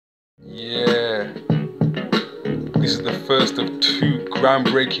Yeah, this is the first of two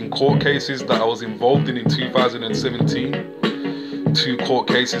groundbreaking court cases that I was involved in 2017. Two court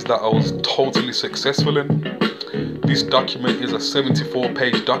cases that I was totally successful in. This document is a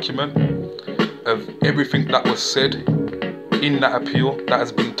 74-page document of everything that was said in that appeal that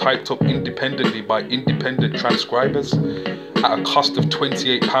has been typed up independently by independent transcribers at a cost of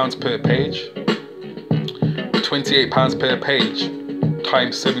 £28 per page. £28 per page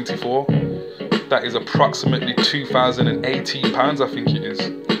times 74, that is approximately £2,018, I think it is.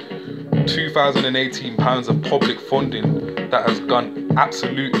 £2,018 of public funding that has gone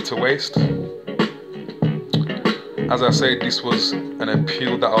absolutely to waste. As I said, this was an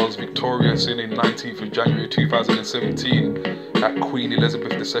appeal that I was victorious in 19th of January 2017 at Queen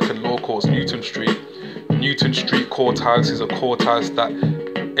Elizabeth II Law Courts, Newton Street. Newton Street Courthouse is a courthouse that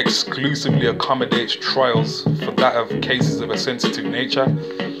exclusively accommodates trials for that of cases of a sensitive nature,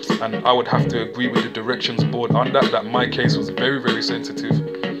 and I would have to agree with the Directions Board on that my case was very, very sensitive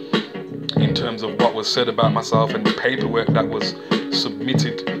in terms of what was said about myself and the paperwork that was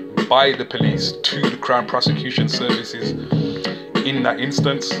submitted by the police to the Crown Prosecution Services in that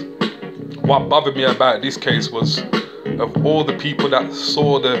instance. What bothered me about this case was, of all the people that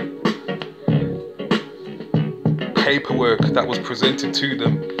saw the paperwork that was presented to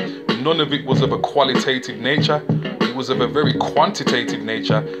them, none of it was of a qualitative nature. It was of a very quantitative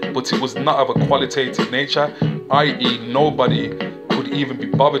nature, but it was not of a qualitative nature, i.e. nobody could even be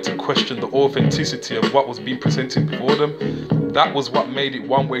bothered to question the authenticity of what was being presented before them. That was what made it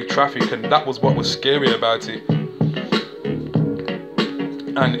one-way traffic, and that was what was scary about it.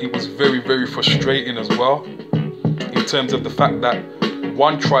 And it was very, very frustrating as well, in terms of the fact that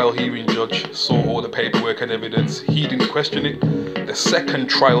one trial hearing judge saw all the paperwork and evidence, he didn't question it. The second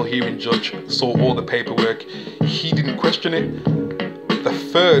trial hearing judge saw all the paperwork, he didn't question it. The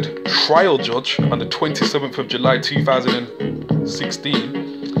third trial judge on the 27th of July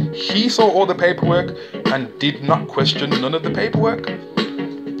 2016, he saw all the paperwork and did not question none of the paperwork.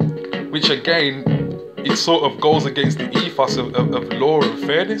 Which again, it sort of goes against the ethos of law and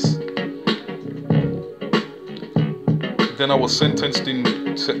fairness. Then I was sentenced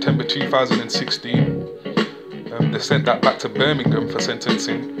in September 2016. They sent that back to Birmingham for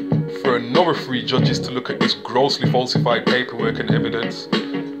sentencing, for another 3 judges to look at this grossly falsified paperwork and evidence,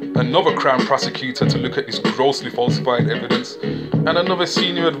 another Crown prosecutor to look at this grossly falsified evidence, and another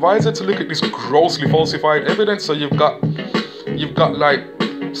senior advisor to look at this grossly falsified evidence. So you've got like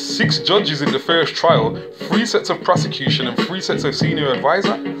 6 judges in the first trial, 3 sets of prosecution and 3 sets of senior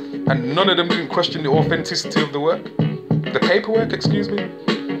advisor, and none of them didn't question the authenticity of the work. The paperwork, excuse me.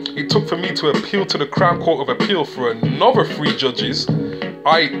 It took for me to appeal to the Crown Court of Appeal for another 3 judges,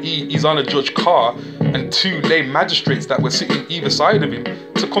 i.e. His Honour Judge Carr and 2 lay magistrates that were sitting either side of him,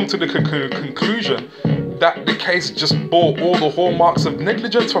 to come to the conclusion that the case just bore all the hallmarks of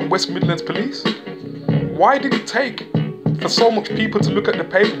negligence from West Midlands Police. Why did it take for so much people to look at the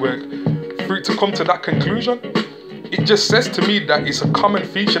paperwork for it to come to that conclusion? It just says to me that it's a common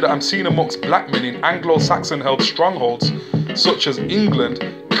feature that I'm seeing amongst black men in Anglo-Saxon held strongholds such as England,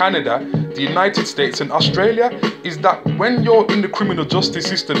 Canada, the United States and Australia, is that when you're in the criminal justice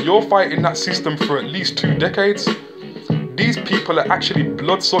system, you're fighting that system for at least 2 decades. These people are actually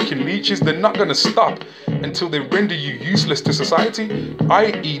blood-sucking leeches. They're not going to stop until they render you useless to society,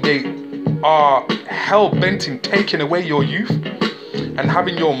 i.e. they are hell-bent in taking away your youth and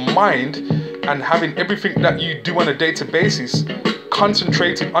having your mind and having everything that you do on a day-to-day basis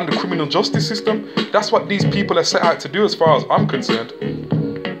concentrated on the criminal justice system. That's what these people are set out to do as far as I'm concerned.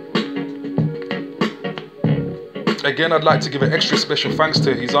 Again, I'd like to give an extra special thanks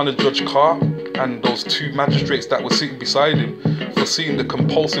to His Honour Judge Carr and those 2 magistrates that were sitting beside him for seeing the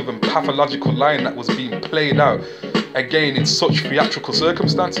compulsive and pathological line that was being played out, again in such theatrical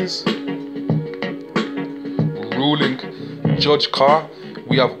circumstances. Ruling Judge Carr,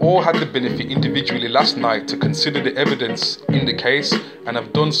 we have all had the benefit individually last night to consider the evidence in the case and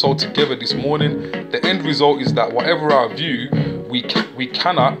have done so together this morning. The end result is that whatever our view, we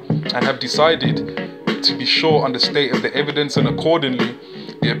cannot and have decided to be sure on the state of the evidence, and accordingly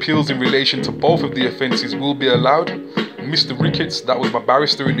the appeals in relation to both of the offences will be allowed. Mr. Ricketts, that was my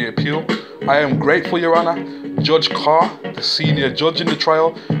barrister in the appeal, I am grateful, Your Honour. Judge Carr, the senior judge in the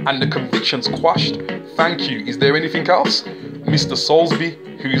trial, and the convictions quashed, thank you. Is there anything else? Mr.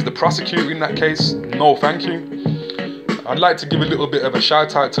 Soulsby, who is the prosecutor in that case, no thank you. I'd like to give a little bit of a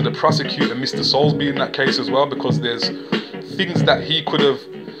shout out to the prosecutor, Mr. Soulsby, in that case as well, because there's things that he could have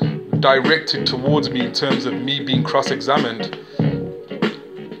directed towards me in terms of me being cross-examined.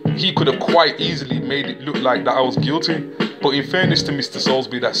 He could have quite easily made it look like that I was guilty, But in fairness to Mr.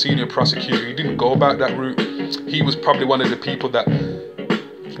 Soulsby, that senior prosecutor, he didn't go about that route. He was probably one of the people that,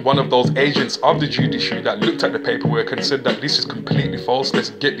 one of those agents of the judiciary that looked at the paperwork and said that this is completely false, let's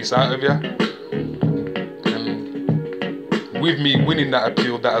get this out of you. And with me winning that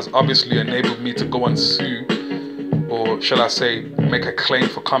appeal, that has obviously enabled me to go and sue, or shall I say, make a claim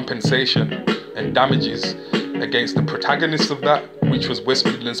for compensation and damages against the protagonists of that, which was West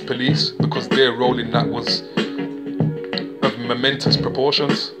Midlands Police, because their role in that was of momentous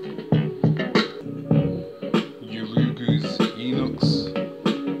proportions. Urugu's Enochs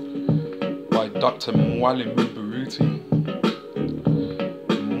by Dr. Mwalimu Baruti.